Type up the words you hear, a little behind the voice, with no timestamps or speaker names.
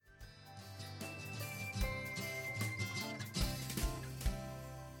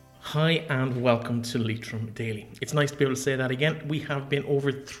Hi and welcome to Leitrim Daily. It's nice to be able to say that again. We have been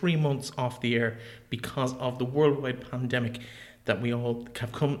over 3 months off the air because of the worldwide pandemic that we all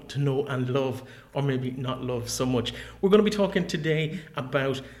have come to know and love, or maybe not love so much. We're going to be talking today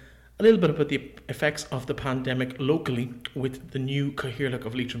about a little bit about the effects of the pandemic locally with the new Cathaoirleach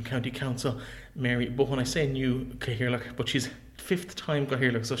of Leitrim County Council, Mary Bowen. I say new Cathaoirleach, but she's fifth time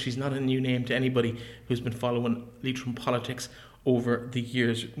Cathaoirleach, so she's not a new name to anybody who's been following Leitrim politics over the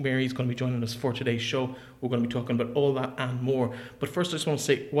years. Mary's going to be joining us for today's show. We're going to be talking about all that and more. But first, I just want to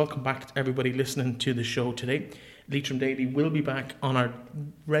say welcome back to everybody listening to the show today. Leitrim Daily will be back on our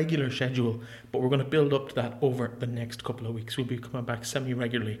regular schedule, but we're going to build up to that over the next couple of weeks. We'll be coming back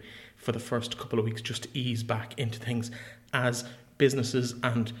semi-regularly for the first couple of weeks just to ease back into things as businesses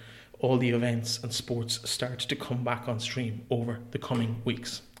and all the events and sports start to come back on stream over the coming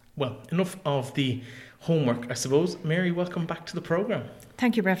weeks. Well, enough of the homework, I suppose. Mary, welcome back to the programme.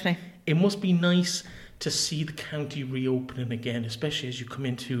 Thank you, Breffney. It must be nice to see the county reopening again, especially as you come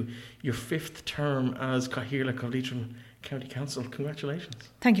into your fifth term as Cathaoirleach of Leitrim County Council. Congratulations.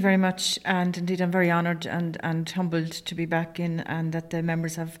 Thank you very much, and indeed I'm very honoured and humbled to be back in, and that the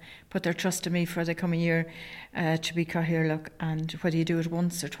members have put their trust in me for the coming year to be Cathaoirleach, and whether you do it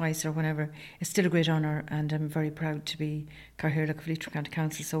once or twice or whenever, it's still a great honour, and I'm very proud to be Cathaoirleach of Leitrim County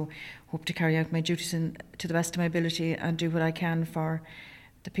Council, so hope to carry out my duties to the best of my ability and do what I can for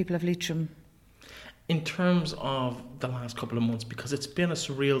the people of Leitrim. In terms of the last couple of months, because it's been a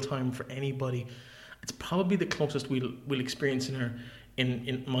surreal time for anybody, it's probably the closest we'll experience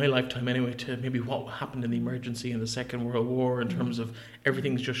in my lifetime anyway to maybe what happened in the emergency in the Second World War in terms of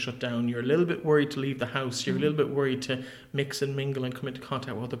everything's just shut down. You're a little bit worried to leave the house. You're a little bit worried to mix and mingle and come into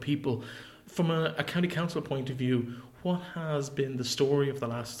contact with other people. From a county council point of view, what has been the story of the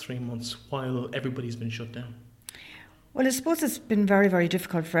last 3 months while everybody's been shut down? Well, I suppose it's been very, very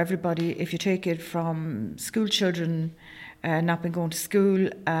difficult for everybody. If you take it from school children not been going to school,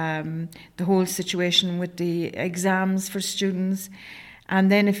 the whole situation with the exams for students,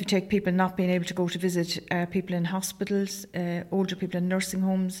 and then if you take people not being able to go to visit people in hospitals, older people in nursing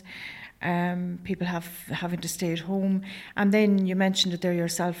homes, people having to stay at home, and then you mentioned it there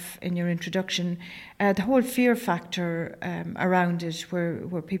yourself in your introduction, the whole fear factor around it,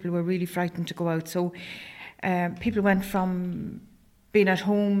 where people were really frightened to go out. So people went from being at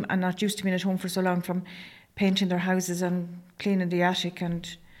home and not used to being at home for so long, from painting their houses and cleaning the attic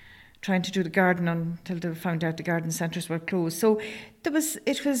and trying to do the garden until they found out the garden centres were closed. So it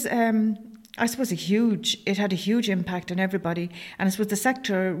was I suppose it had a huge impact on everybody, and I suppose the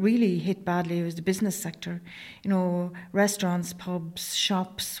sector really hit badly. It was the business sector, restaurants, pubs,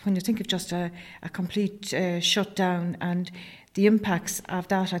 shops. When you think of just a complete shutdown, and the impacts of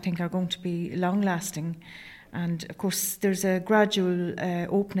that, I think, are going to be long lasting. And of course, there's a gradual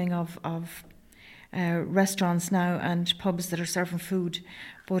opening of restaurants now and pubs that are serving food,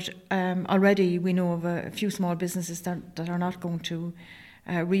 but already we know of a few small businesses that are not going to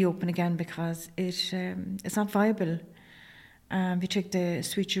reopen again because it's not viable. If you take the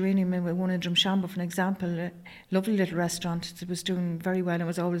Sweet Geranium, one in Drumshanbo for an example, a lovely little restaurant that was doing very well and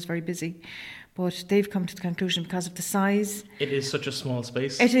was always very busy, but they've come to the conclusion because of the size. It is such a small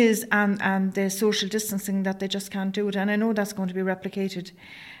space. It is, and the social distancing, that they just can't do it. And I know that's going to be replicated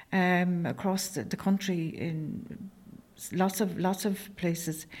across the country in lots of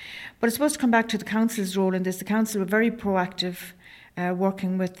places. But I suppose to come back to the council's role in this, the council were very proactive,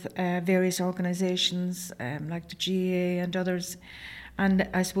 working with various organisations like the GAA and others. And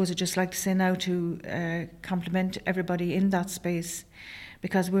I suppose I'd just like to say now to compliment everybody in that space,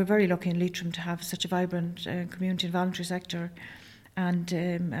 because we're very lucky in Leitrim to have such a vibrant community and voluntary sector, and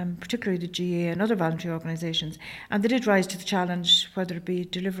particularly the GAA and other voluntary organisations. And they did rise to the challenge, whether it be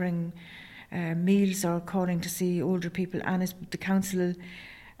delivering meals or calling to see older people, and it's the council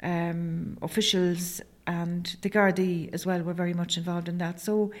officials and the Gardaí as well were very much involved in that.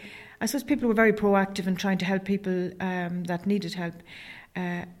 So I suppose people were very proactive in trying to help people that needed help.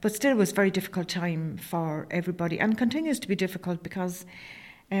 But still it was a very difficult time for everybody, and continues to be difficult because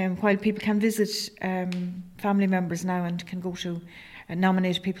while people can visit family members now and can go to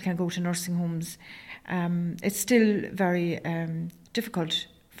nominated people can go to nursing homes, it's still very difficult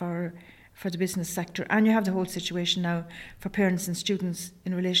for the business sector. And you have the whole situation now for parents and students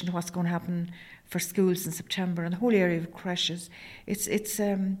in relation to what's going to happen for schools in September, and the whole area of creches. It's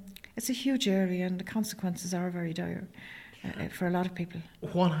a huge area, and the consequences are very dire for a lot of people.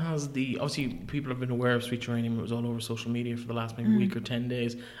 What has obviously people have been aware of Sweet Geranium. It was all over social media for the last maybe week or 10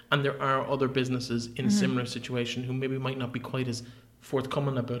 days, and there are other businesses in a similar situation who maybe might not be quite as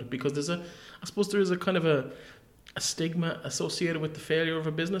forthcoming about it, because there is a kind of a a stigma associated with the failure of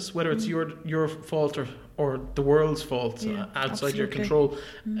a business, whether it's your fault or the world's fault, outside your control.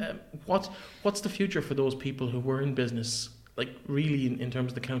 What's the future for those people who were in business? Like really, in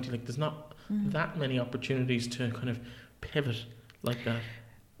terms of the county, like there's not that many opportunities to kind of pivot like that.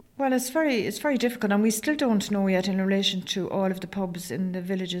 Well, it's very difficult, and we still don't know yet in relation to all of the pubs in the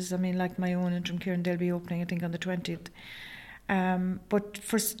villages. I mean, like my own in Drumkeeran, they'll be opening, I think, on the 20th. But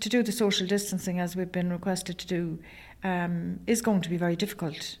to do the social distancing, as we've been requested to do, is going to be very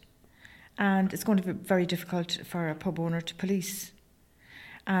difficult. And it's going to be very difficult for a pub owner to police.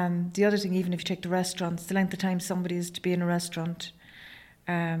 And the other thing, even if you take the restaurants, the length of time somebody is to be in a restaurant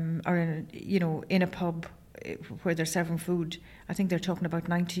or in a pub where they're serving food, I think they're talking about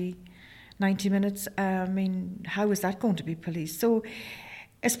 90 minutes. I mean, how is that going to be policed? So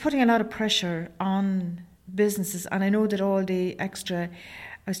it's putting a lot of pressure on businesses, and I know that all the extra,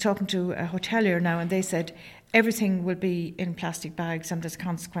 I was talking to a hotelier now, and they said everything will be in plastic bags, and there's a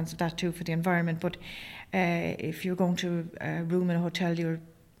consequence of that too for the environment. But if you're going to a room in a hotel, your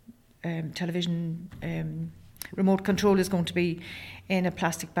television remote control is going to be in a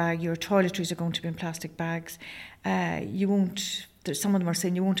plastic bag, your toiletries are going to be in plastic bags. Some of them are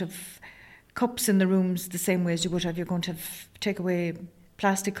saying you won't have cups in the rooms the same way as you would have. You're going to have take-away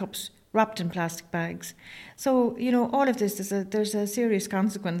plastic cups wrapped in plastic bags. So, all of this, there's a serious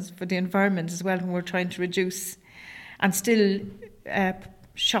consequence for the environment as well when we're trying to reduce. And still,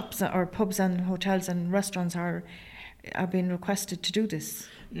 shops or pubs and hotels and restaurants are being requested to do this.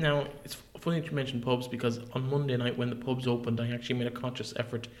 Now, it's funny to mention pubs, because on Monday night when the pubs opened, I actually made a conscious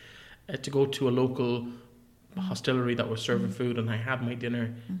effort to go to a local hostelry that was serving food, and I had my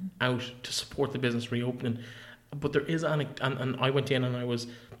dinner out to support the business reopening. But there is and I went in and I was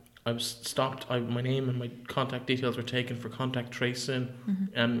stopped. My name and my contact details were taken for contact tracing,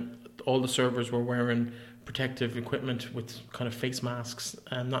 and all the servers were wearing protective equipment with kind of face masks,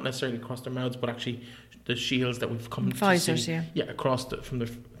 and not necessarily across their mouths, but actually the shields that we've come Pfizers, to see, across from the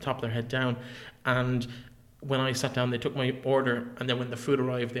top of their head down. And when I sat down, they took my order, and then when the food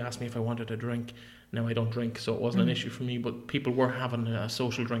arrived, they asked me if I wanted a drink. Now, I don't drink, so it wasn't an issue for me, but people were having a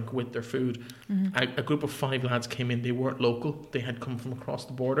social drink with their food. A group of 5 lads came in. They weren't local. They had come from across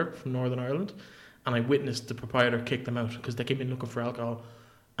the border from Northern Ireland, and I witnessed the proprietor kick them out because they came in looking for alcohol,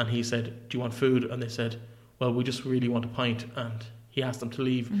 and he said, "Do you want food?" And they said, "Well, we just really want a pint," and he asked them to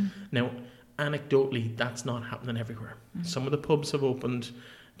leave. Now, anecdotally, that's not happening everywhere. Some of the pubs have opened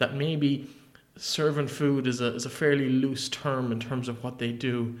that maybe serving food is a fairly loose term in terms of what they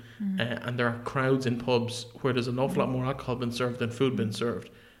do, and there are crowds in pubs where there's an awful lot more alcohol being served than food being served.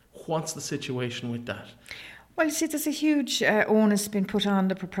 What's the situation with that? Well, you see, there's a huge onus being put on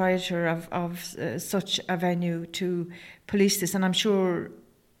the proprietor of such a venue to police this, and I'm sure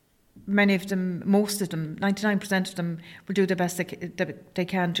many of them, most of them, 99% of them will do the best they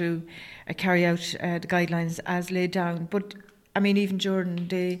can to carry out the guidelines as laid down. But, I mean, even during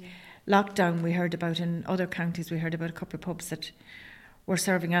the lockdown we heard about in other counties, we heard about a couple of pubs that were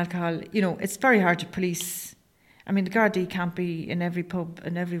serving alcohol. It's very hard to police. I mean, the Gardaí can't be in every pub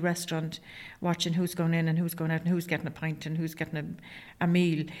and every restaurant watching who's going in and who's going out and who's getting a pint and who's getting a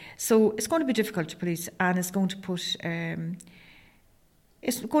meal. So it's going to be difficult to police, and it's going to put...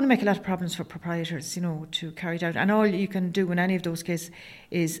 it's going to make a lot of problems for proprietors, to carry it out. And all you can do in any of those cases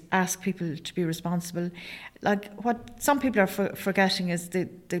is ask people to be responsible. Like what some people are forgetting is the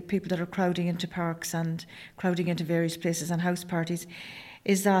people that are crowding into parks and crowding into various places and house parties,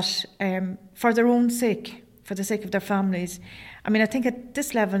 is that for their own sake, for the sake of their families. I mean, I think at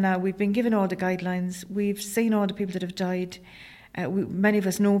this level now, we've been given all the guidelines. We've seen all the people that have died. Many of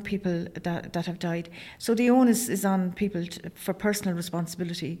us know people that have died. So the onus is on people for personal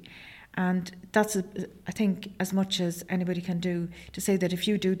responsibility. And that's, I think, as much as anybody can do, to say that if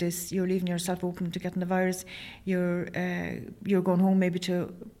you do this, you're leaving yourself open to getting the virus. You're going home maybe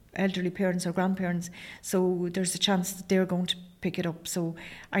to elderly parents or grandparents. So there's a chance that they're going to pick it up. So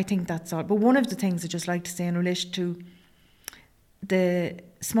I think that's all. But one of the things I'd just like to say in relation to the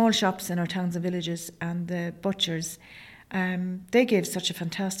small shops in our towns and villages and the butchers, they gave such a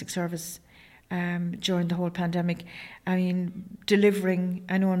fantastic service during the whole pandemic. I mean, delivering,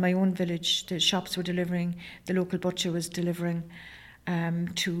 I know in my own village, the shops were delivering, the local butcher was delivering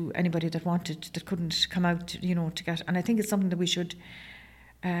to anybody that wanted, that couldn't come out, to get. And I think it's something that we should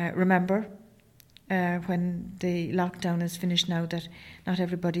remember when the lockdown is finished now, that not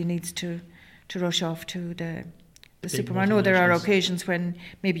everybody needs to rush off to the supermarket. I know there are occasions when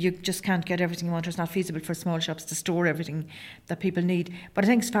maybe you just can't get everything you want, or it's not feasible for small shops to store everything that people need. But I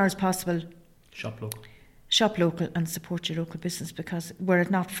think as far as possible, shop local and support your local business, because were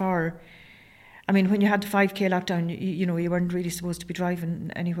it not for I mean, when you had the 5K lockdown, you weren't really supposed to be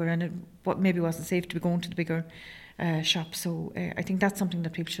driving anywhere, and it maybe wasn't safe to be going to the bigger shops. So I think that's something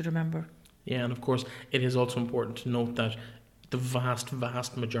that people should remember. Yeah, and of course, it is also important to note that the vast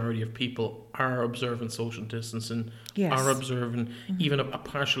majority of people are observing social distancing, are observing even a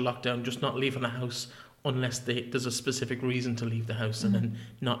partial lockdown, just not leaving the house unless there's a specific reason to leave the house, and then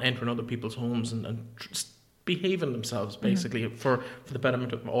not entering other people's homes and behaving themselves, basically, for the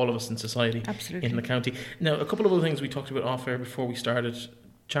betterment of all of us in society. Absolutely. In the county. Now, a couple of other things we talked about off air before we started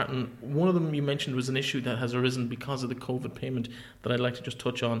chatting. One of them you mentioned was an issue that has arisen because of the COVID payment that I'd like to just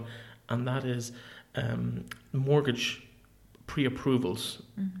touch on, and that is mortgage pre-approvals.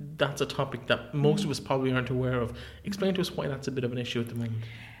 That's a topic that most of us probably aren't aware of. Explain to us why that's a bit of an issue at the moment.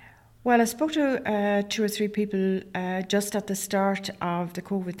 Well, I spoke to 2 or 3 people just at the start of the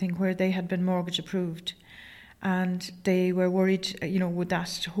COVID thing where they had been mortgage approved, and they were worried, would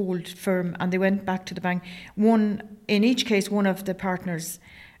that hold firm, and they went back to the bank. In each case, one of the partners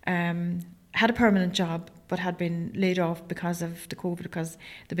had a permanent job but had been laid off because of the COVID, because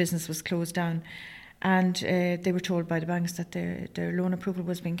the business was closed down, and they were told by the banks that their loan approval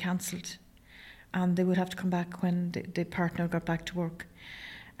was being cancelled, and they would have to come back when the partner got back to work.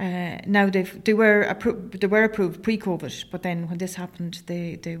 Now they were approved pre-COVID, but then when this happened,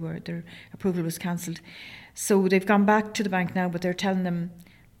 their approval was cancelled. So they've gone back to the bank now, but they're telling them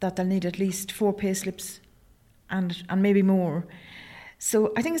that they'll need at least 4 payslips and maybe more.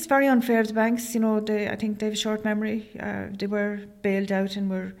 So I think it's very unfair of the banks. I think they have a short memory. They were bailed out, and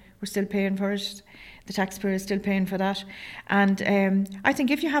we're still paying for it. The taxpayer is still paying for that. And I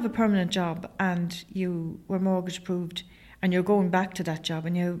think if you have a permanent job and you were mortgage approved, and you're going back to that job,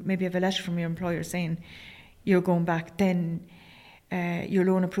 and you maybe have a letter from your employer saying you're going back, then your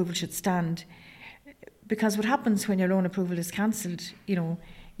loan approval should stand. Because what happens when your loan approval is cancelled,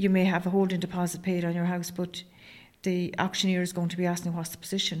 you may have a holding deposit paid on your house, but the auctioneer is going to be asking what's the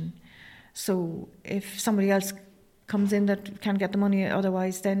position. So if somebody else comes in that can't get the money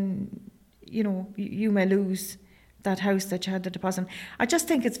otherwise, then, you may lose that house that you had the deposit. I just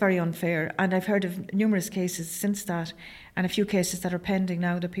think it's very unfair, and I've heard of numerous cases since that, and a few cases that are pending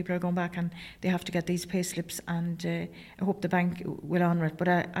now that people are going back and they have to get these pay slips, and I hope the bank will honour it. But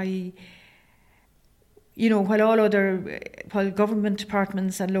while government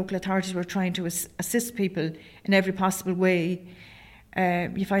departments and local authorities were trying to assist people in every possible way,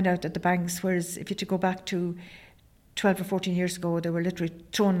 you find out that the banks, whereas if you to go back to 12 or 14 years ago, they were literally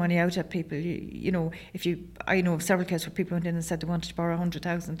throwing money out at people. I know of several cases where people went in and said they wanted to borrow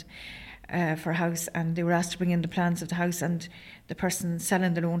 100,000 for a house, and they were asked to bring in the plans of the house, and the person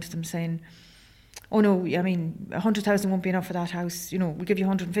selling the loan to them saying, "Oh no, 100,000 won't be enough for that house. We'll give you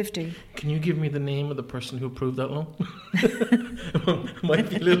 150." Can you give me the name of the person who approved that loan? Might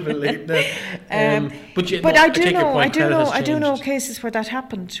be a little bit late now. But I do know cases where that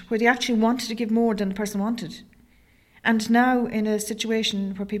happened, where they actually wanted to give more than the person wanted. And now in a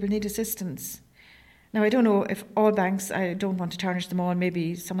situation where people need assistance. Now, I don't know if all banks, I don't want to tarnish them all,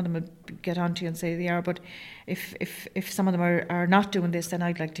 maybe some of them will get on to you and say they are, but if some of them are not doing this, then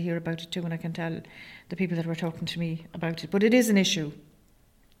I'd like to hear about it too, and I can tell the people that were talking to me about it. But it is an issue.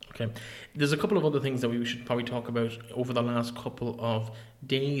 Okay. There's a couple of other things that we should probably talk about over the last couple of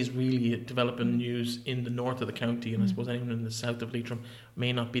days, really developing news in the north of the county, and I suppose anyone in the south of Leitrim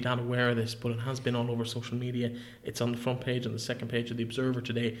may not be that aware of this, but it has been all over social media. It's on the front page and the second page of the Observer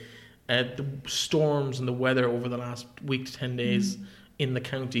today. The storms and the weather over the last week to 10 days in the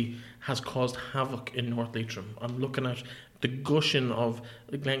county has caused havoc in North Leitrim. I'm looking at the gushing of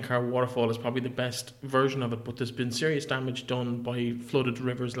the Glencar waterfall is probably the best version of it, but there's been serious damage done by flooded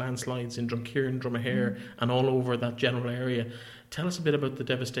rivers, landslides in Drumkeeran, Drumahare and all over that general area. Tell us a bit about the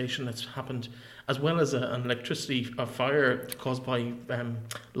devastation that's happened, as well as an electricity fire caused by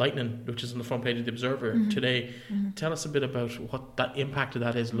lightning, which is on the front page of the Observer today. Tell us a bit about what that impact of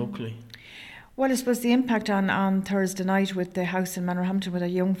that is locally. Well, I suppose the impact on Thursday night with the house in Manorhampton with a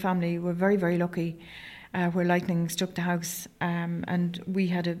young family, we're very, very lucky where lightning struck the house, and we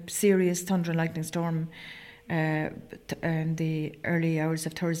had a serious thunder and lightning storm in the early hours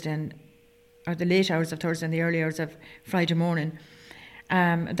of Thursday, or the late hours of Thursday and the early hours of Friday morning.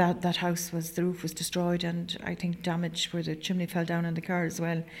 That house the roof was destroyed, and I think damage where the chimney fell down on the car as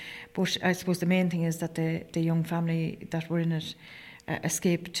well. But I suppose the main thing is that the young family that were in it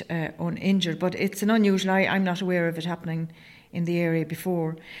escaped uninjured. But it's an unusual, I'm not aware of it happening in the area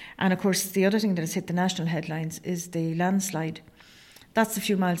before. And of course the other thing that has hit the national headlines is the landslide. That's a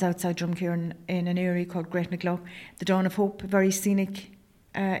few miles outside Drumkeeran in an area called Great Nicklow, the Dawn of Hope, a very scenic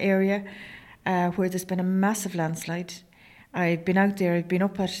area where there's been a massive landslide. I've been out there, I've been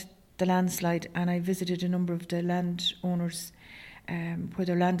up at the landslide, and I visited a number of the landowners where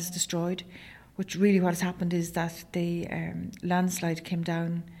their land is destroyed, which really what has happened is that the landslide came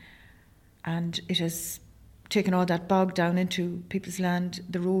down and it has taken all that bog down into people's land.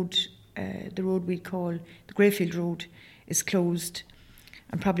 The road we call the Greyfield Road is closed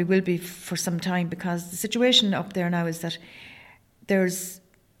and probably will be for some time, because the situation up there now is that there's,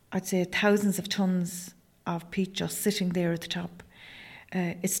 I'd say, thousands of tons of peat just sitting there at the top.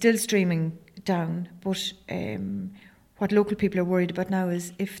 It's still streaming down, but what local people are worried about now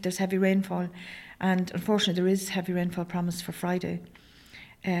is if there's heavy rainfall, and unfortunately there is heavy rainfall promised for Friday.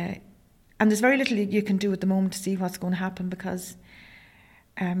 And there's very little you can do at the moment to see what's going to happen, because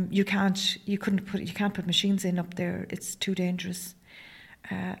you can't put machines in up there. It's too dangerous.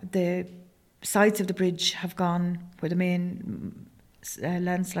 The sides of the bridge have gone where the main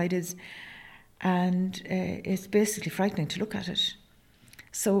landslide is, and it's basically frightening to look at it.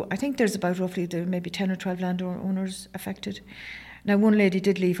 So I think there's about roughly maybe 10 or 12 landowners affected. Now, one lady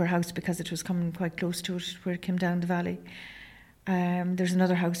did leave her house because it was coming quite close to it, where it came down the valley. There's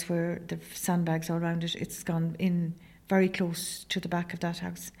another house where the sandbags all around it. It's gone in very close to the back of that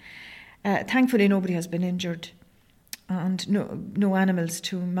house. Thankfully, nobody has been injured, and no animals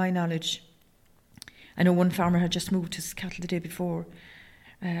to my knowledge. I know one farmer had just moved his cattle the day before,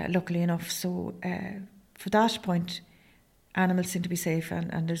 luckily enough. So for that point, animals seem to be safe,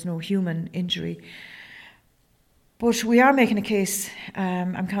 and there's no human injury. But we are making a case.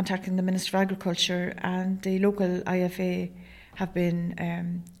 I'm contacting the Minister of Agriculture, and the local IFA have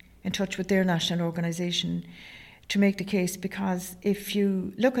been in touch with their national organisation to make the case, because if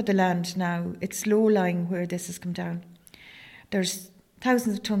you look at the land now, it's low-lying where this has come down. There's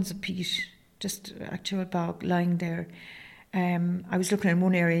thousands of tons of peat, just actual bog lying there. I was looking in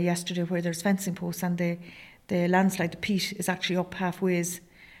one area yesterday where there's fencing posts, and the landslide, the peat is actually up halfways,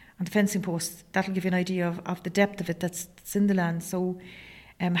 and the fencing posts, that'll give you an idea of the depth of it that's in the land. So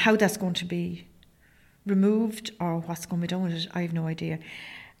how that's going to be removed or what's going to be done with it, I have no idea.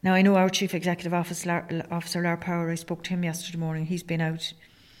 Now, I know our Chief Executive Officer, Lar Power, I spoke to him yesterday morning. He's been out.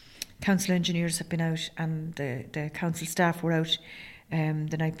 Council engineers have been out, and the council staff were out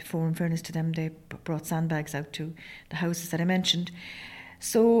the night before. In fairness to them, they brought sandbags out to the houses that I mentioned.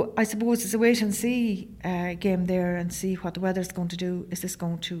 So I suppose it's a wait and see game there, and see what the weather's going to do. Is this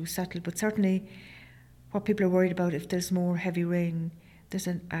going to settle? But certainly what people are worried about, if there's more heavy rain, there's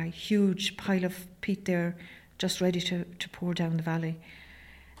a huge pile of peat there just ready to pour down the valley.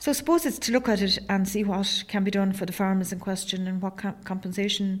 So I suppose it's to look at it and see what can be done for the farmers in question, and what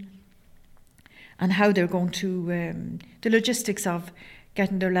compensation and how they're going to, the logistics of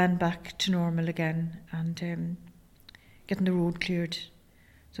getting their land back to normal again, and getting the road cleared.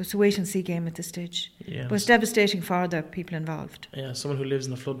 So it's a wait and see game at this stage. Yeah. But it's devastating for the people involved. Yeah, someone who lives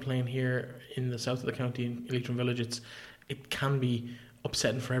in the floodplain here in the south of the county, in Leitrim Village, it can be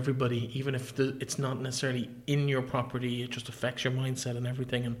upsetting for everybody, even if it's not necessarily in your property. It just affects your mindset and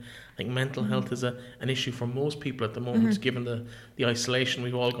everything. And I think mental health is an issue for most people at the moment, given the isolation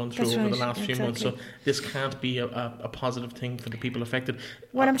we've all gone through over the last few months. So this can't be a positive thing for the people affected.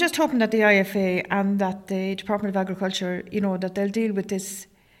 Well, I'm just hoping that the IFA and that the Department of Agriculture, that they'll deal with this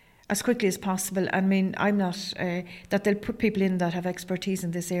as quickly as possible. I mean, I'm not, that they'll put people in that have expertise in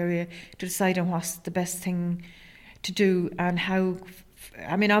this area to decide on what's the best thing to do, and how.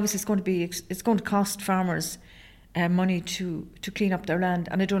 I mean, obviously it's going to cost farmers money to clean up their land,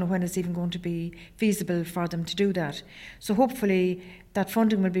 and I don't know when it's even going to be feasible for them to do that. So hopefully that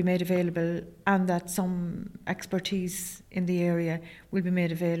funding will be made available, and that some expertise in the area will be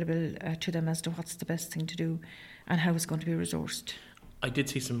made available to them as to what's the best thing to do and how it's going to be resourced. I did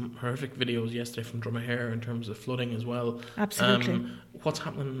see some horrific videos yesterday from Dromahair in terms of flooding as well. Absolutely. What's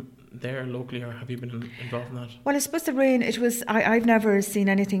happening there locally, or have you been involved in that? Well, I suppose the rain, it was, I've never seen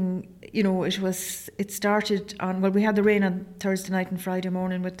anything, it started on, we had the rain on Thursday night and Friday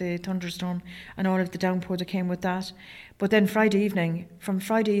morning with the thunderstorm and all of the downpour that came with that. But then from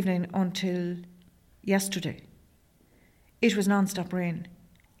Friday evening until yesterday, it was non-stop rain.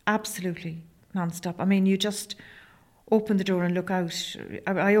 Absolutely non-stop. I mean, you just open the door and look out.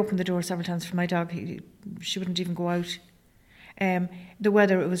 I opened the door several times for my dog. She wouldn't even go out. The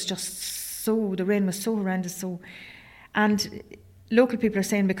weather, it was just the rain was so horrendous. And local people are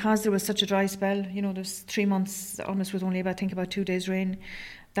saying, because there was such a dry spell, there's 3 months almost with only about 2 days rain,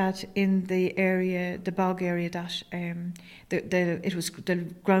 that in the area, the bog area, that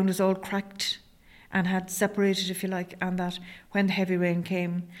the ground was all cracked and had separated, if you like, and that when the heavy rain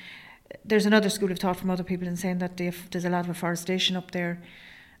came, there's another school of thought from other people in saying that there's a lot of afforestation up there,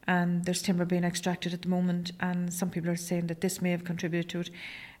 and there's timber being extracted at the moment, and some people are saying that this may have contributed to it.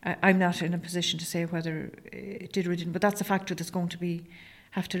 I'm not in a position to say whether it did or didn't, but that's a factor that's going to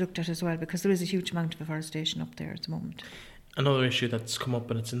have to looked at as well, because there is a huge amount of afforestation up there at the moment. Another issue that's come up,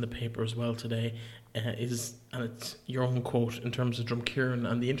 and it's in the paper as well today, is, and it's your own quote in terms of Drumkeeran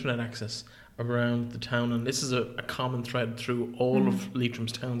and the internet access around the town, and this is a common thread through all of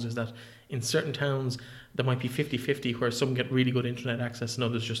Leitrim's towns, is that in certain towns there might be 50-50 where some get really good internet access and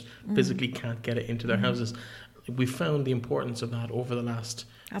others just physically can't get it into their houses. We found the importance of that over the last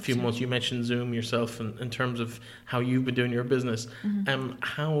few months. You mentioned Zoom yourself in terms of how you've been doing your business.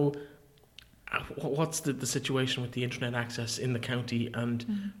 What's the situation with the internet access in the county,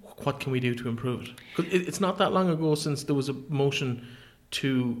 and what can we do to improve it? 'Cause it's not that long ago since there was a motion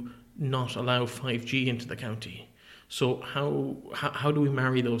to not allow 5G into the county. So how do we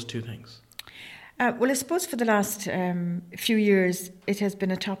marry those two things? Well, I suppose for the last few years, it has been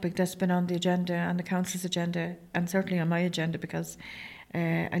a topic that's been on the agenda, and the council's agenda, and certainly on my agenda, because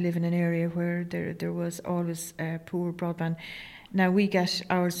I live in an area where there was always poor broadband. Now we get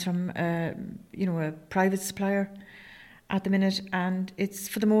ours from a private supplier at the minute, and it's,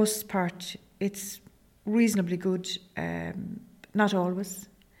 for the most part, it's reasonably good. Not always.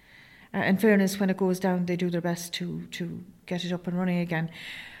 In fairness, when it goes down, they do their best to get it up and running again.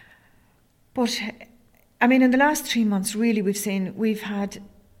 But, I mean, in the last 3 months, really, we've had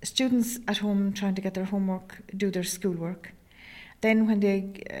students at home trying to get their homework, do their schoolwork. Then when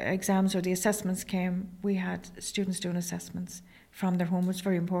the exams or the assessments came, we had students doing assessments from their home. It was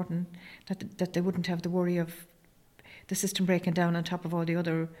very important that they wouldn't have the worry of the system breaking down on top of all the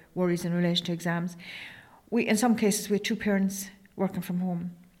other worries in relation to exams. In some cases, we had 2 parents working from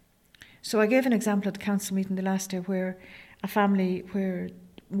home. So I gave an example at the council meeting the last day where a family where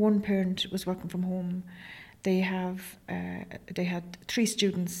one parent was working from home, they had 3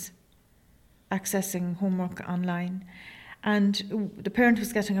 students accessing homework online, and the parent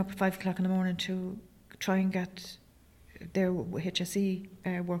was getting up at 5 o'clock in the morning to try and get their HSE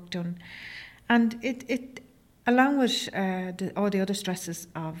work done. And it along with all the other stresses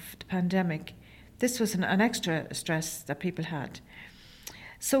of the pandemic, this was an extra stress that people had.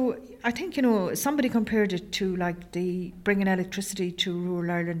 So I think, somebody compared it to like the bringing electricity to rural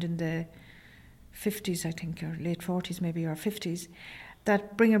Ireland in the 50s, I think, or late 40s maybe, or 50s,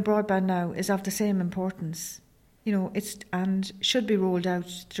 that bringing broadband now is of the same importance, and should be rolled out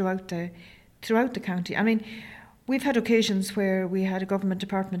throughout the county. I mean, we've had occasions where we had a government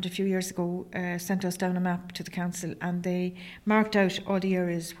department a few years ago sent us down a map to the council, and they marked out all the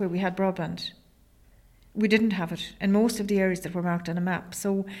areas where we had broadband. We didn't have it in most of the areas that were marked on a map.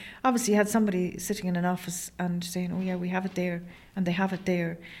 So obviously you had somebody sitting in an office and saying, oh yeah, we have it there, and they have it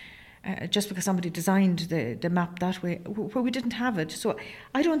there, just because somebody designed the map that way, where we didn't have it. So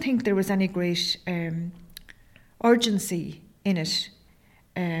I don't think there was any great urgency in it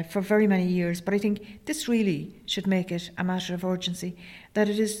for very many years, but I think this really should make it a matter of urgency, that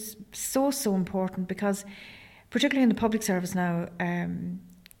it is so important, because particularly in the public service now,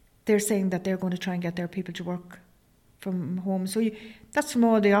 they're saying that they're going to try and get their people to work from home. So that's from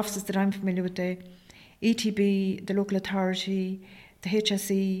all the offices that I'm familiar with, the ETB, the local authority, the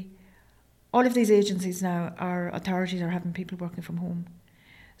HSE. All of these agencies now, our authorities, are having people working from home.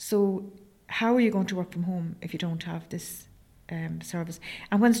 So how are you going to work from home if you don't have this service?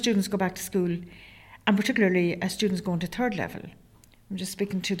 And when students go back to school, and particularly as students go into 3rd level, I'm just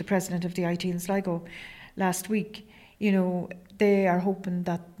speaking to the president of the IT in Sligo last week, they are hoping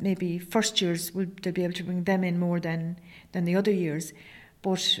that maybe first years they'll be able to bring them in more than the other years,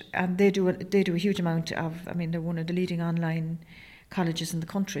 and they do a huge amount of. I mean, they're one of the leading online colleges in the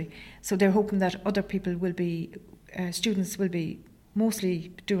country, so they're hoping that other people will be students will be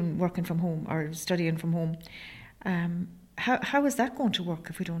mostly working from home or studying from home. How is that going to work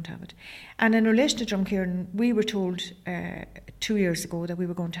if we don't have it? And in relation to Drumkeeran, we were told 2 years ago that we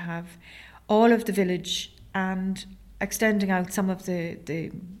were going to have all of the village, and extending out some of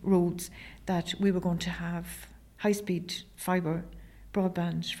the roads, that we were going to have high-speed fibre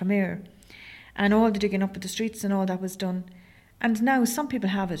broadband from Ayr, and all the digging up of the streets and all that was done. And now some people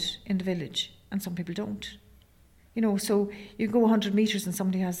have it in the village and some people don't. So you go 100 metres and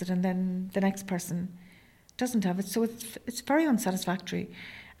somebody has it, and then the next person doesn't have it. So it's very unsatisfactory.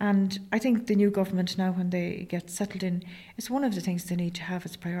 And I think the new government now, when they get settled in, it's one of the things they need to have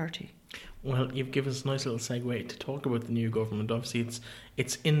as priority. Well, you've given us a nice little segue to talk about the new government. Obviously,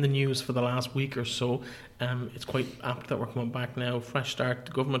 it's in the news for the last week or so. It's quite apt that we're coming back now. Fresh start.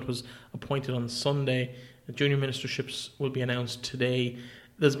 The government was appointed on Sunday. The junior ministerships will be announced today.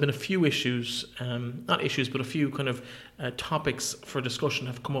 there's been a few issues, not issues, but a few kind of topics for discussion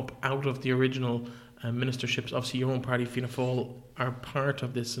have come up out of the original ministerships. Obviously, your own party, Fianna Fáil, are part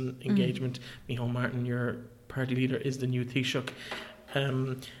of this engagement. Micheál Martin, your party leader, is the new Taoiseach.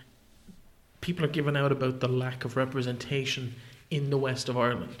 People are giving out about the lack of representation in the west of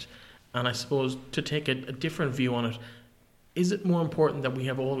Ireland. And I suppose, to take a different view on it, is it more important that we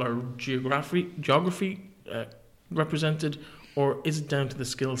have all our geography represented, or is it down to the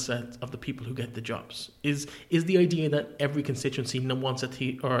skill set of the people who get the jobs? Is the idea that every constituency wants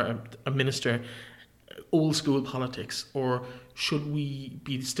a minister old school politics, or should we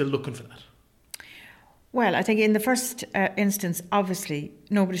be still looking for that? Well, I think in the first instance, obviously,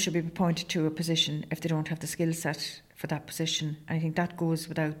 nobody should be appointed to a position if they don't have the skill set for that position. And I think that goes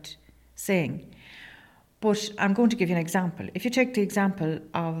without saying. But I'm going to give you an example. If you take the example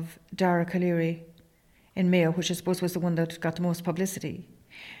of Dara Calleary in Mayo, which I suppose was the one that got the most publicity,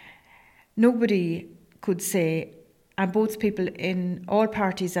 nobody could say, and both people in all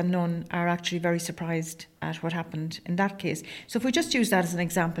parties and none are actually very surprised at what happened in that case. So if we just use that as an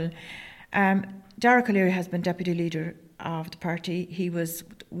example, Dara Calleary has been deputy leader of the party. He was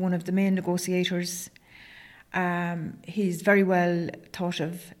one of the main negotiators. He's very well thought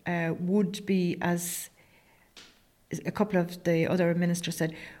of, would be, as a couple of the other ministers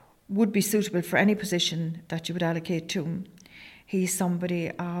said, would be suitable for any position that you would allocate to him. He's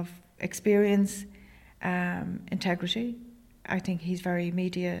somebody of experience, integrity. I think he's very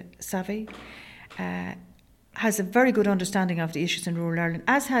media savvy, has a very good understanding of the issues in rural Ireland,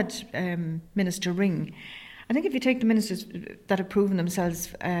 as had Minister Ring. I think if you take the ministers that have proven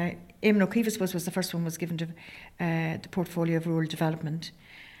themselves, Eamon O'Keefe, I suppose, was the first one, was given to the portfolio of rural development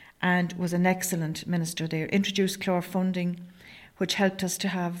and was an excellent minister there. Introduced Clár funding, which helped us to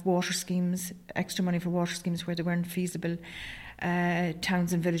have water schemes, extra money for water schemes where they weren't feasible,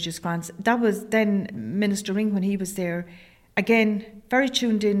 towns and villages grants. That was then Minister Ring when he was there. Again, very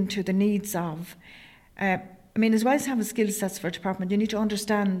tuned in to the needs of... as well as having skill sets for a department, you need to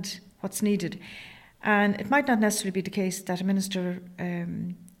understand what's needed. And it might not necessarily be the case that a minister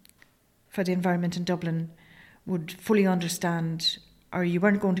for the environment in Dublin would fully understand, or you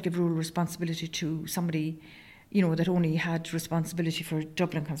weren't going to give rural responsibility to somebody, that only had responsibility for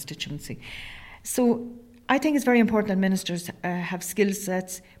Dublin constituency. So I think it's very important that ministers have skill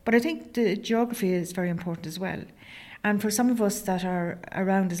sets, but I think the geography is very important as well. And for some of us that are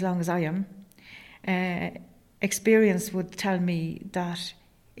around as long as I am, experience would tell me that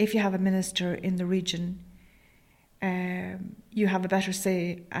if you have a minister in the region, you have a better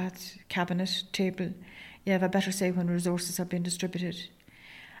say at cabinet table, you have a better say when resources are being distributed.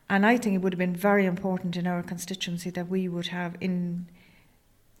 And I think it would have been very important in our constituency that we would have in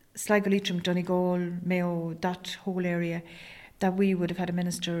Sligo Leitrim, Donegal, Mayo, that whole area, that we would have had a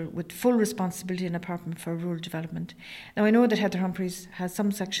minister with full responsibility in the Department for Rural Development. Now, I know that Heather Humphreys has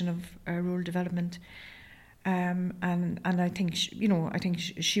some section of rural development, and I think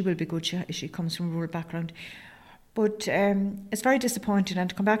she will be good. She comes from a rural background, but it's very disappointing. And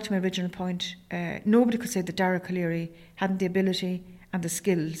to come back to my original point, nobody could say that Dara Calleary hadn't the ability and the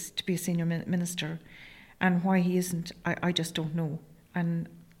skills to be a senior minister, and why he isn't, I just don't know. And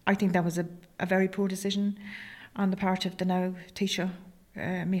I think that was a very poor decision on the part of the now Taoiseach,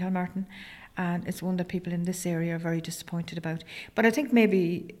 Micheál Martin, and it's one that people in this area are very disappointed about. But I think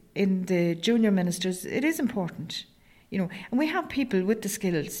maybe in the junior ministers it is important, and we have people with the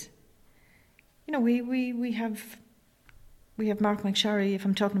skills. We have Mark McSharry, if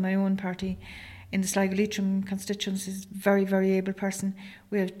I'm talking to my own party, in the Sligo Leitrim constituency, is a very, very able person.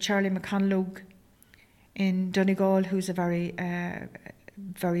 We have Charlie McConlogue in Donegal, who's a very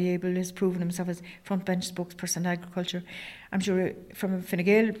able, has proven himself as front bench spokesperson in agriculture. I'm sure from a Fine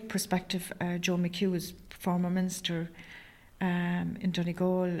Gael perspective, Joe McHugh is former minister in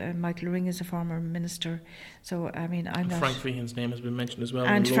Donegal, Michael Ring is a former minister. So, I'm not... Frank Feehan's name has been mentioned as well.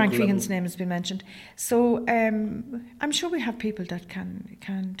 And Frank Feehan's name has been mentioned. So, I'm sure we have people that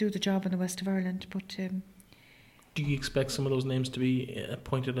can do the job in the west of Ireland, but... do you expect some of those names to be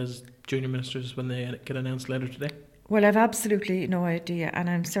appointed as junior ministers when they get announced later today? Well, I've absolutely no idea,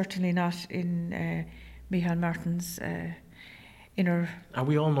 and I'm certainly not in Micheál Martin's inner and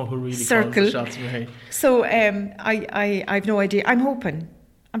we all know who really circle. Calls the shots, Mary. So I've no idea. I'm hoping.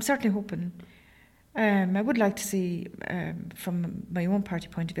 I'm certainly hoping. I would like to see, from my own party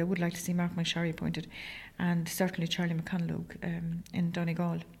point of view, I would like to see Mark McSharry appointed, and certainly Charlie McConlogue in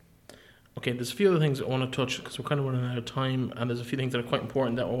Donegal. Okay, there's a few other things I want to touch because we're kind of running out of time, and there's a few things that are quite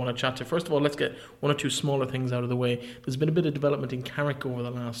important that I want to chat to. First of all, let's get one or two smaller things out of the way. There's been a bit of development in Carrick over the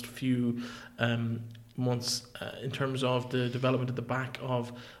last few months in terms of the development at the back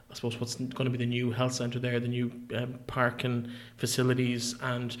of, I suppose, what's going to be the new health centre there, the new parking facilities,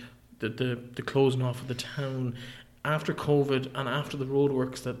 and the closing off of the town after COVID and after the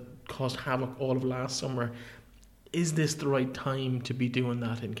roadworks that caused havoc all of last summer. Is this the right time to be doing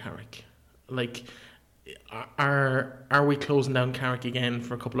that in Carrick? Like, are we closing down Carrick again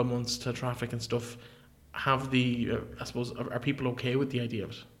for a couple of months to traffic and stuff? Have I suppose, are people okay with the idea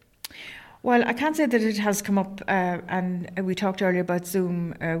of it? Well, I can't say that it has come up, and we talked earlier about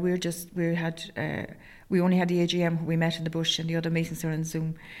Zoom. We only had the AGM, we met in the bush, and the other meetings are on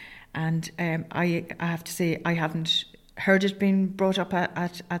Zoom. And I have to say, I haven't heard it being brought up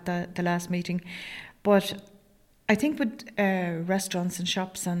at the last meeting. But I think with restaurants and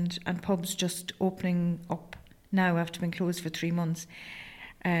shops and pubs just opening up now after being closed for 3 months,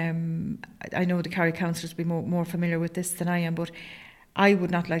 I know the Carrick councillors will be more familiar with this than I am, but I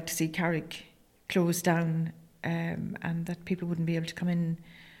would not like to see Carrick closed down, and that people wouldn't be able to come in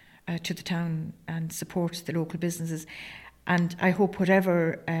to the town and support the local businesses. And I hope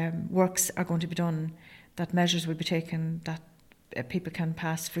whatever works are going to be done, that measures will be taken, that people can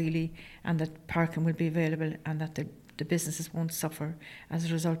pass freely, and that parking will be available, and that the businesses won't suffer as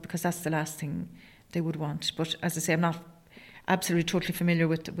a result, because that's the last thing they would want. But as I say, I'm not absolutely totally familiar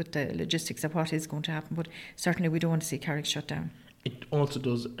with the logistics of what is going to happen, but certainly we don't want to see Carrick shut down. It also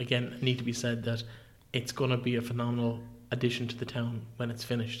does, again, need to be said that it's going to be a phenomenal addition to the town when it's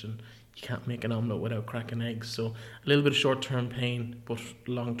finished, and you can't make an omelette without cracking eggs. So a little bit of short-term pain, but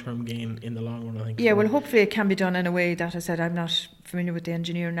long-term gain in the long run, I think. Yeah, well, hopefully it can be done in a way that, I said, I'm not familiar with the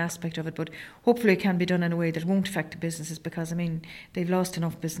engineering aspect of it, but hopefully it can be done in a way that won't affect the businesses, because, I mean, they've lost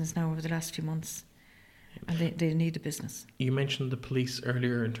enough business now over the last few months, and they need the business. You mentioned the police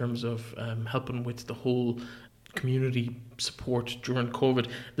earlier in terms of helping with the whole community support during COVID.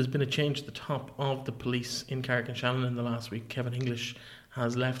 There's been a change at the top of the police in Carrick and Shannon in the last week. Kevin English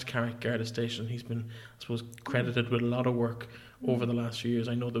has left Carrick Garda Station. He's been, I suppose, credited with a lot of work over the last few years.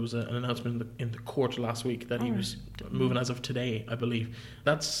 I know there was an announcement in the court last week that he was moving as of today, I believe.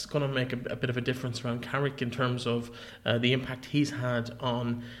 That's going to make a bit of a difference around Carrick in terms of the impact he's had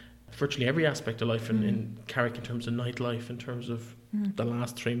on virtually every aspect of life in Carrick, in terms of nightlife, in terms of the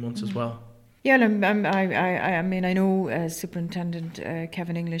last 3 months as well. Yeah, I mean, I know Superintendent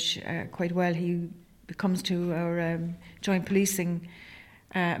Kevin English quite well. He comes to our joint policing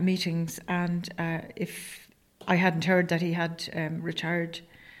meetings, and if I hadn't heard that he had retired,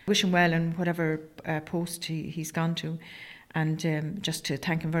 wish him well in whatever post he's gone to, and just to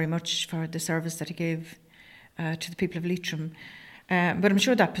thank him very much for the service that he gave to the people of Leitrim. But I'm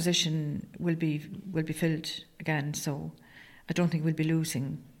sure that position will be filled again, so I don't think we'll be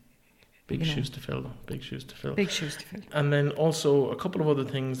losing. Big shoes to fill, though. Big shoes to fill. Big shoes to fill. And then also a couple of other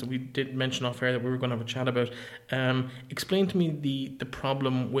things that we did mention off air that we were going to have a chat about. Explain to me the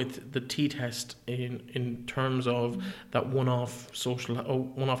problem with the T-test in terms of that one-off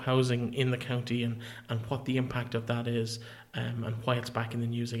housing in the county, and what the impact of that is, and why it's back in the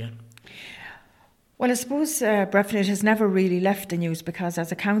news again. Well, I suppose Breffnet has never really left the news, because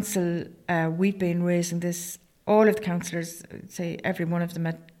as a council we've been raising this. All of the councillors, say every one of them,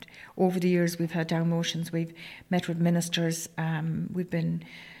 over the years we've had down motions, we've met with ministers, we've been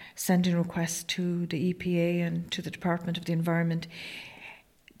sending requests to the EPA and to the Department of the Environment.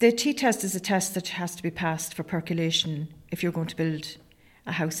 The T-test is a test that has to be passed for percolation if you're going to build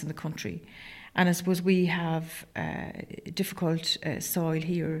a house in the country. And I suppose we have difficult soil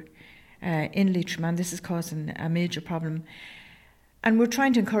here in Leitrim, and this is causing a major problem. And we're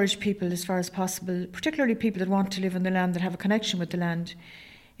trying to encourage people as far as possible, particularly people that want to live on the land, that have a connection with the land.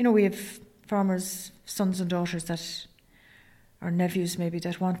 You know, we have farmers, sons and daughters that are nephews maybe,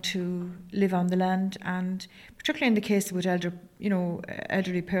 that want to live on the land, and particularly in the case with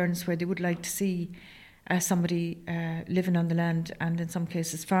elderly parents, where they would like to see somebody living on the land, and in some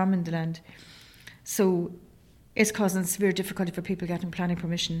cases farming the land. So it's causing severe difficulty for people getting planning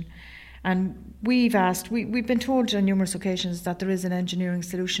permission. And we've been told on numerous occasions that there is an engineering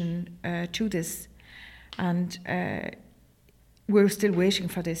solution to this, and we're still waiting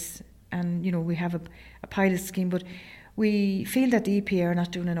for this. And we have a pilot scheme, but we feel that the EPA are not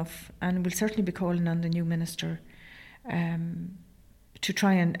doing enough, and we'll certainly be calling on the new minister to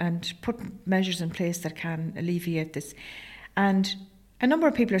try and put measures in place that can alleviate this. And a number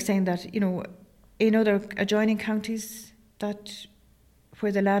of people are saying that in other adjoining counties that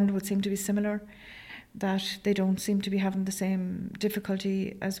where the land would seem to be similar, that they don't seem to be having the same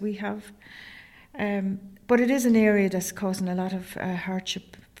difficulty as we have. But it is an area that's causing a lot of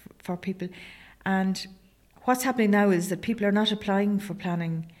hardship for people. And what's happening now is that people are not applying for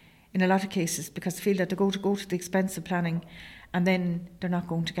planning in a lot of cases, because they feel that they go to the expense of planning and then they're not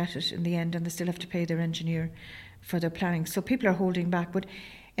going to get it in the end, and they still have to pay their engineer for their planning. So people are holding back. But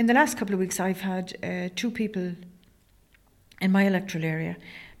in the last couple of weeks, I've had 2 people in my electoral area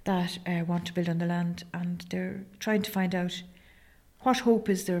that want to build on the land, and they're trying to find out what hope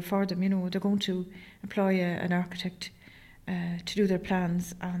is there for them. You know, they're going to employ an architect to do their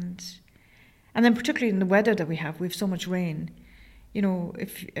plans, and then particularly in the weather that we have so much rain. You know,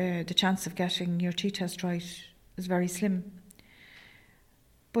 if the chance of getting your T-test right is very slim.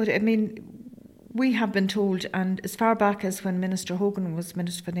 But I mean, we have been told, and as far back as when Minister Hogan was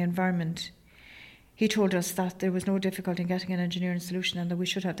Minister for the Environment, he told us that there was no difficulty in getting an engineering solution and that we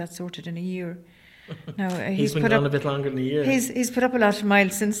should have that sorted in a year. Now he's been gone a bit longer than a year. He's put up a lot of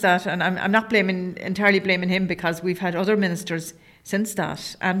miles since that, and I'm not entirely blaming him, because we've had other ministers since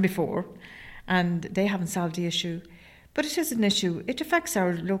that and before, and they haven't solved the issue. But it is an issue. It affects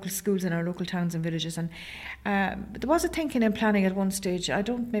our local schools and our local towns and villages. And there was a thinking in planning at one stage. I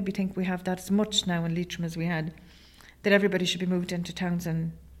don't maybe think we have that as much now in Leitrim as we had, that everybody should be moved into towns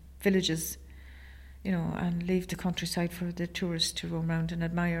and villages, you know, and leave the countryside for the tourists to roam around and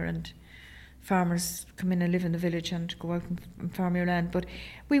admire, and farmers come in and live in the village and go out and farm your land. But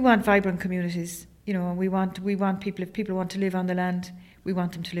we want vibrant communities, you know, and we want people, if people want to live on the land, we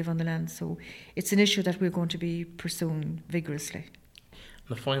want them to live on the land. So it's an issue that we're going to be pursuing vigorously.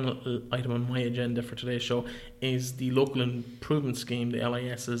 The final item on my agenda for today's show is the local improvement scheme, the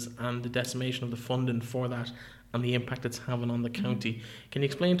LISs, and the decimation of the funding for that and the impact it's having on the county. Can you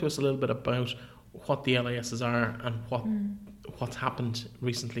explain to us a little bit about what the LISs are and what's happened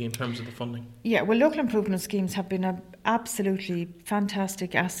recently in terms of the funding? Yeah, well, local improvement schemes have been an absolutely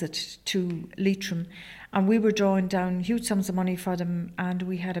fantastic asset to Leitrim, and we were drawing down huge sums of money for them, and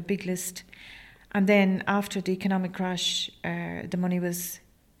we had a big list. And then after the economic crash, the money was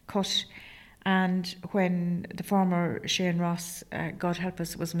cut, and when the former Shane Ross, God help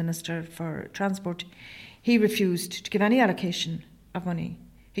us, was Minister for Transport, he refused to give any allocation of money.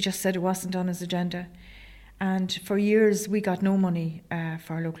 He just said it wasn't on his agenda. And for years, we got no money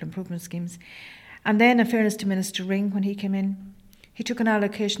for our local improvement schemes. And then, in fairness to Minister Ring, when he came in, he took an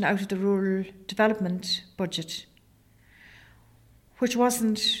allocation out of the rural development budget, which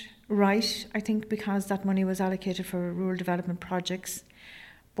wasn't right, I think, because that money was allocated for rural development projects.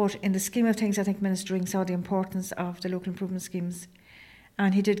 But in the scheme of things, I think Minister Ring saw the importance of the local improvement schemes,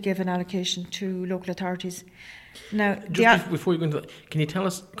 and he did give an allocation to local authorities. Now, before you go into that, can you tell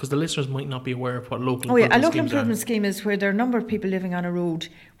us, because the listeners might not be aware of what local improvement schemes are? A local improvement scheme is where there are a number of people living on a road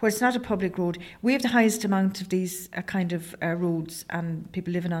where it's not a public road. We have the highest amount of these kind of roads and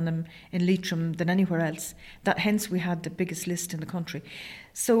people living on them in Leitrim than anywhere else. That hence we had the biggest list in the country.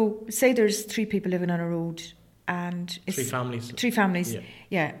 So say there's 3 people living on a road, and it's 3 families. 3 families,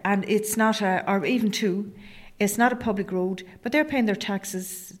 yeah, and it's not or even 2. It's not a public road, but they're paying their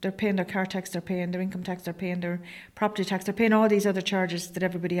taxes, they're paying their car tax, they're paying their income tax, they're paying their property tax, they're paying all these other charges that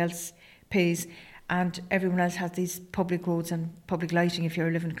everybody else pays, and everyone else has these public roads and public lighting if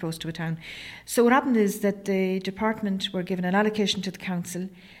you're living close to a town. So what happened is that the department were given an allocation to the council,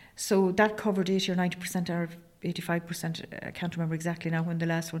 so that covered 80 or 90% or 85%, I can't remember exactly now when the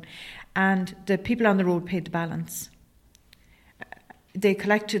last one, and the people on the road paid the balance. They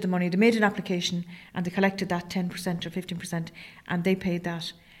collected the money, they made an application and they collected that 10% or 15% and they paid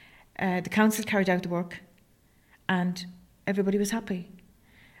that. The council carried out the work and everybody was happy.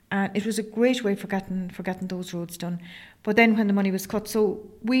 And it was a great way for getting those roads done. But then when the money was cut, so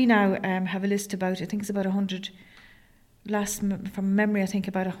we now have a list about, I think it's about 100, from memory I think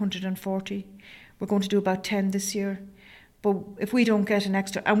about 140. We're going to do about 10 this year. But if we don't get an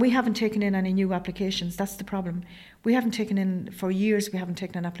extra, and we haven't taken in any new applications, that's the problem. We haven't taken in, for years, we haven't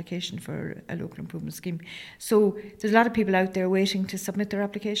taken an application for a local improvement scheme. So there's a lot of people out there waiting to submit their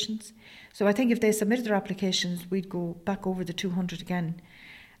applications. So I think if they submitted their applications, we'd go back over the 200 again.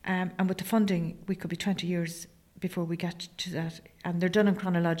 And with the funding, we could be 20 years before we get to that. And they're done in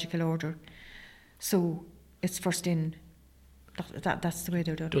chronological order. So it's first in. That's the way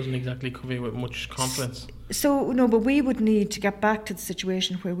they're done. Doesn't exactly convey with much confidence. So, no, but we would need to get back to the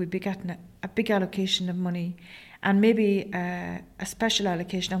situation where we'd be getting a big allocation of money and maybe a special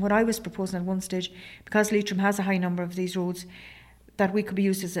allocation. And what I was proposing at one stage, because Leitrim has a high number of these roads, that we could be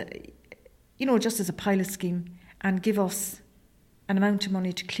used as just as a pilot scheme and give us an amount of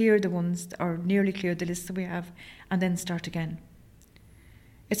money to clear the ones, or nearly clear the list that we have, and then start again.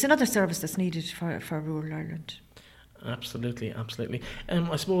 It's another service that's needed for rural Ireland. Absolutely.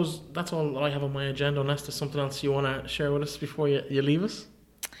 I suppose that's all I have on my agenda, unless there's something else you want to share with us before you leave us.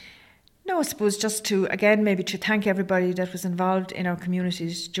 No, I suppose just to, again, maybe to thank everybody that was involved in our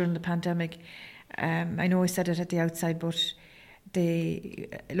communities during the pandemic. I know I said it at the outside, but the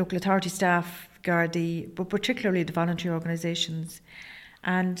local authority staff, Gardaí, but particularly the voluntary organisations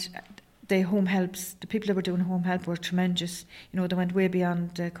and the home helps, the people that were doing home help were tremendous. They went way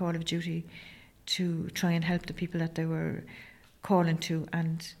beyond the call of duty to try and help the people that they were calling to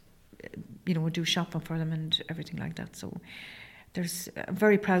and, do shopping for them and everything like that. So I'm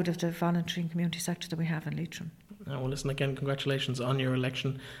very proud of the voluntary and community sector that we have in Leitrim. Well, listen, again, congratulations on your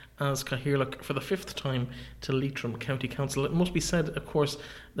election as Cathaoirleach for the 5th time to Leitrim County Council. It must be said, of course,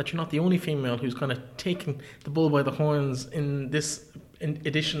 that you're not the only female who's kind of taking the bull by the horns in this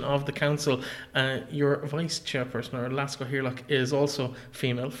edition of the council. Your vice chairperson, or Las Cathaoirleach, is also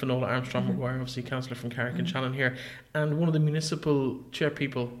female, Finola Armstrong Maguire, obviously councillor from Carrick and Shannon here, and one of the municipal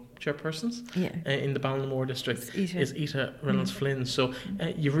chairpersons in the Ballinamore district is Ita Reynolds Flynn. So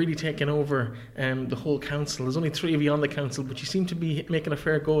you've really taken over the whole council. There's only 3 of you on the council, but you seem to be making a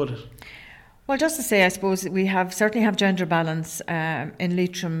fair go at it. Well, just to say, I suppose we certainly have gender balance in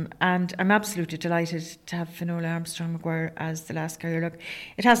Leitrim, and I'm absolutely delighted to have Finola Armstrong Maguire as the last Cathaoirleach.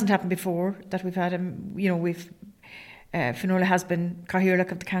 It hasn't happened before that we've had him. Finola has been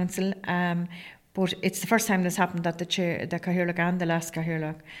Cathaoirleach of the council, but it's the first time this happened that the Cathaoirleach and the last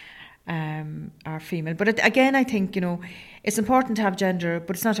Cathaoirleach are female. But again, I think it's important to have gender,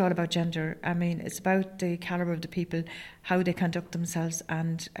 but it's not all about gender. I mean, it's about the calibre of the people, how they conduct themselves,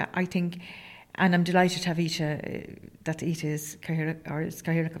 and I think. And I'm delighted to have that Ita is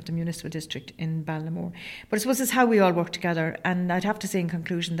Cathaoirleach of the municipal district in Ballinamore. But I suppose it's how we all work together. And I'd have to say in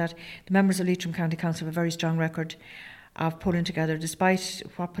conclusion that the members of Leitrim County Council have a very strong record of pulling together, despite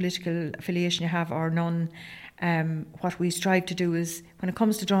what political affiliation you have or none. What we strive to do is, when it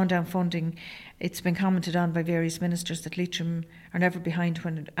comes to drawing down funding, it's been commented on by various ministers that Leitrim are never behind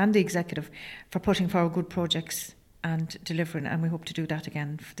and the executive for putting forward good projects and delivering, and we hope to do that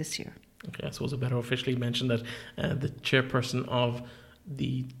again for this year. Okay, I suppose I better officially mention that the chairperson of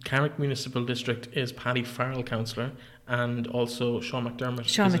the Carrick Municipal District is Paddy Farrell, councillor, and also Sean McDermott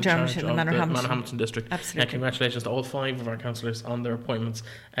is in charge of the Manorhamilton District. Absolutely. Congratulations to all 5 of our councillors on their appointments.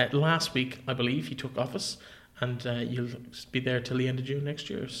 Last week, I believe, he took office, and you'll be there till the end of June next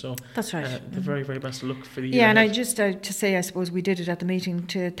year. So that's right. The very, very best of luck for the year. Yeah, and ahead. I just to say, I suppose we did it at the meeting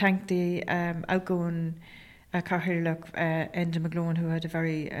to thank the outgoing Cathaoirleach, Enda McGlowan, who had a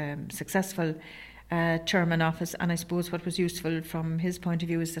very successful term in office, and I suppose what was useful from his point of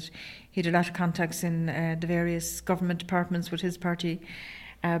view is that he had a lot of contacts in the various government departments with his party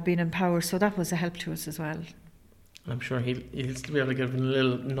being in power, so that was a help to us as well. I'm sure he'll still be able to give him a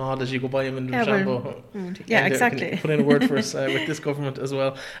little nod as you go by him in the Shambo. Yeah, exactly. Put in a word for us with this government as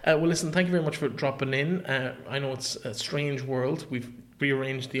well. Well, listen, thank you very much for dropping in. I know it's a strange world. We've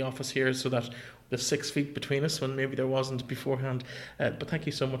rearranged the office here so that there's 6 feet between us when maybe there wasn't beforehand. But thank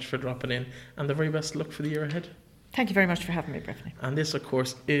you so much for dropping in, and the very best of luck for the year ahead. Thank you very much for having me, Brittany. And this, of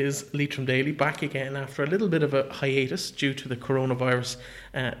course, is Leitrim Daily, back again after a little bit of a hiatus due to the coronavirus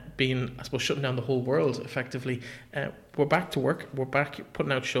being, I suppose, shutting down the whole world effectively. We're back to work. We're back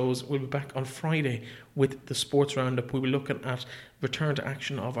putting out shows. We'll be back on Friday with the Sports Roundup. We'll be looking at return to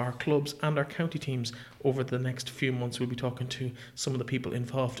action of our clubs and our county teams over the next few months. We'll be talking to some of the people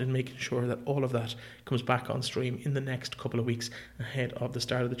involved in making sure that all of that comes back on stream in the next couple of weeks ahead of the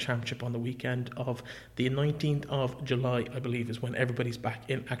start of the championship on the weekend of the 19th of July, I believe, is when everybody's back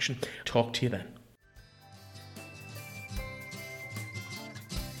in action. Talk to you then.